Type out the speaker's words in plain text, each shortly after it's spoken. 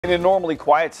In a normally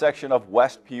quiet section of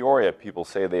West Peoria, people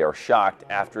say they are shocked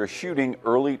after a shooting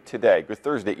early today,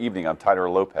 Thursday evening on Tyler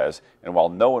Lopez. And while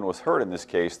no one was hurt in this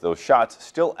case, those shots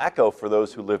still echo for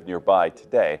those who live nearby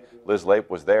today. Liz Lape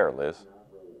was there. Liz.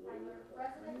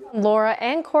 Laura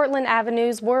and Cortland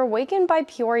Avenues were awakened by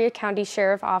Peoria County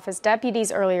Sheriff Office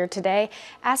deputies earlier today,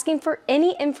 asking for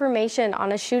any information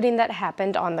on a shooting that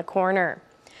happened on the corner.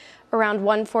 Around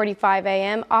 1:45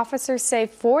 a.m., officers say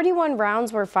 41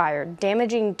 rounds were fired,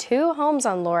 damaging 2 homes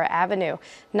on Laura Avenue,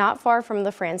 not far from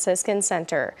the Franciscan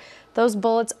Center. Those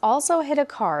bullets also hit a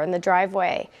car in the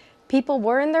driveway. People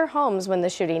were in their homes when the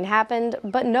shooting happened,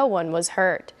 but no one was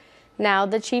hurt. Now,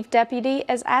 the chief deputy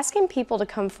is asking people to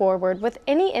come forward with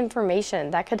any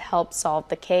information that could help solve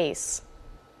the case.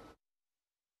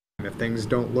 If things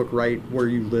don't look right where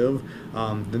you live,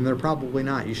 then they're probably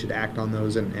not. You should act on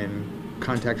those and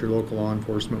contact your local law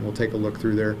enforcement. We'll take a look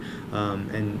through there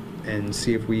and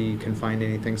see if we can find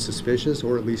anything suspicious,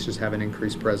 or at least just have an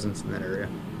increased presence in that area.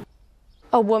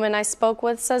 A woman I spoke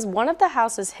with says one of the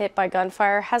houses hit by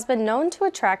gunfire has been known to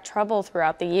attract trouble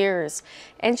throughout the years,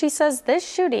 and she says this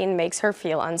shooting makes her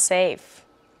feel unsafe.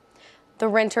 The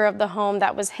renter of the home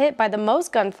that was hit by the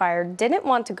most gunfire didn't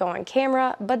want to go on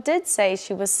camera, but did say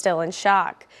she was still in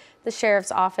shock. The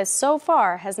sheriff's office so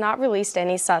far has not released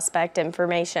any suspect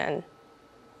information.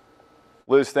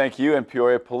 Liz, thank you. And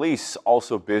Peoria police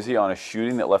also busy on a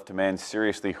shooting that left a man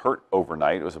seriously hurt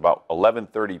overnight. It was about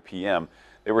 11:30 p.m.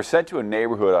 They were sent to a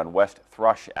neighborhood on West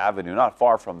Thrush Avenue, not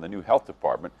far from the new health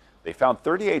department. They found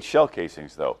 38 shell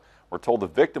casings, though. We're told the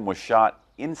victim was shot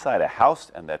inside a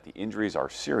house and that the injuries are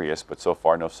serious, but so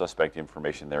far no suspect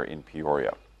information there in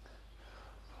Peoria.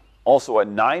 Also, a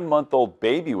 9-month-old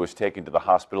baby was taken to the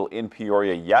hospital in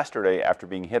Peoria yesterday after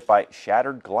being hit by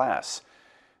shattered glass.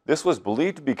 This was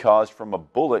believed to be caused from a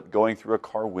bullet going through a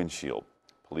car windshield.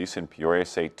 Police in Peoria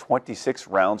say 26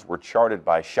 rounds were charted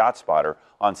by ShotSpotter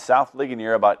on South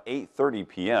Ligonier about 8:30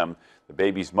 p.m. The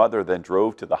baby's mother then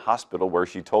drove to the hospital where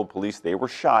she told police they were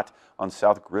shot on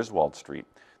South Griswold Street.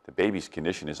 The baby's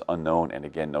condition is unknown, and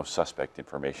again, no suspect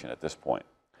information at this point.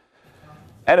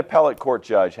 An appellate court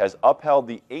judge has upheld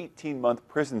the 18-month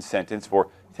prison sentence for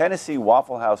Tennessee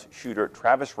Waffle House shooter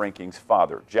Travis Ranking's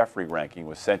father. Jeffrey Ranking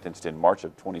was sentenced in March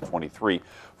of 2023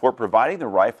 for providing the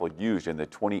rifle used in the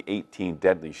 2018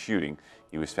 deadly shooting.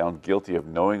 He was found guilty of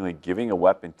knowingly giving a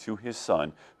weapon to his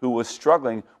son, who was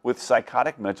struggling with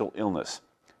psychotic mental illness.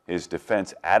 His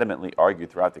defense adamantly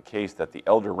argued throughout the case that the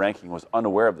elder Ranking was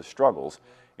unaware of the struggles.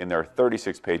 In their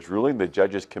 36-page ruling, the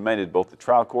judges commended both the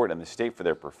trial court and the state for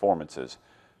their performances.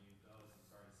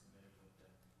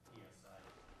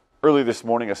 Early this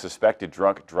morning, a suspected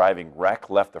drunk driving wreck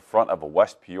left the front of a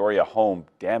West Peoria home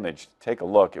damaged. Take a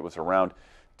look. It was around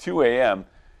 2 a.m.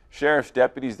 Sheriff's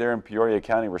deputies there in Peoria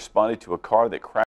County responded to a car that crashed